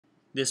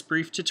This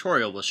brief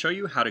tutorial will show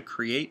you how to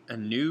create a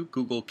new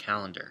Google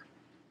Calendar.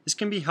 This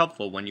can be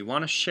helpful when you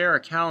want to share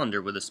a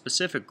calendar with a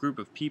specific group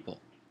of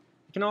people.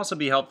 It can also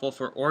be helpful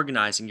for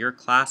organizing your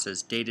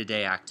class's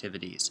day-to-day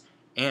activities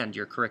and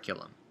your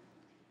curriculum.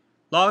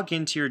 Log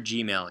into your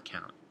Gmail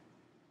account.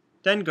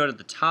 Then go to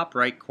the top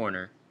right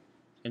corner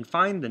and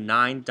find the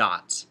 9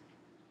 dots.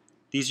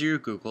 These are your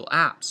Google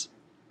Apps.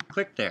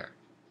 Click there.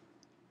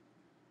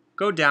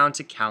 Go down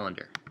to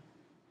Calendar.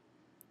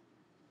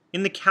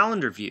 In the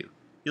Calendar view,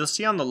 you'll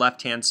see on the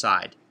left-hand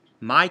side,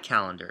 My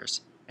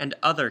Calendars and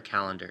Other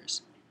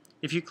Calendars.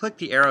 If you click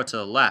the arrow to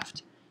the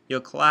left,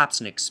 you'll collapse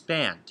and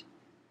expand.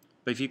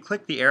 But if you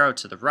click the arrow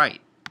to the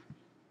right,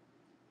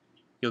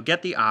 you'll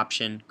get the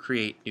option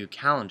Create New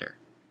Calendar.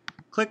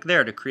 Click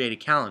there to create a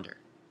calendar.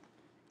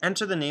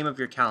 Enter the name of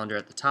your calendar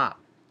at the top.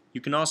 You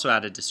can also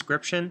add a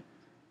description,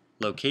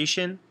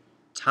 location,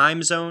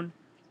 time zone,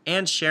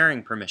 and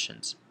sharing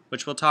permissions,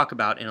 which we'll talk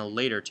about in a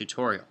later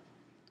tutorial.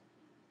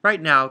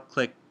 Right now,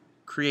 click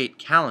Create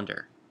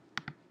Calendar.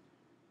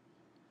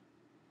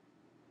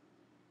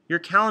 Your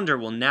calendar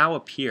will now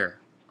appear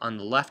on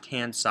the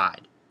left-hand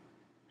side.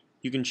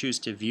 You can choose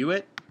to view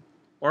it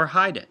or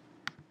hide it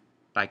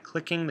by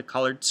clicking the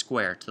colored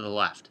square to the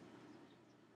left.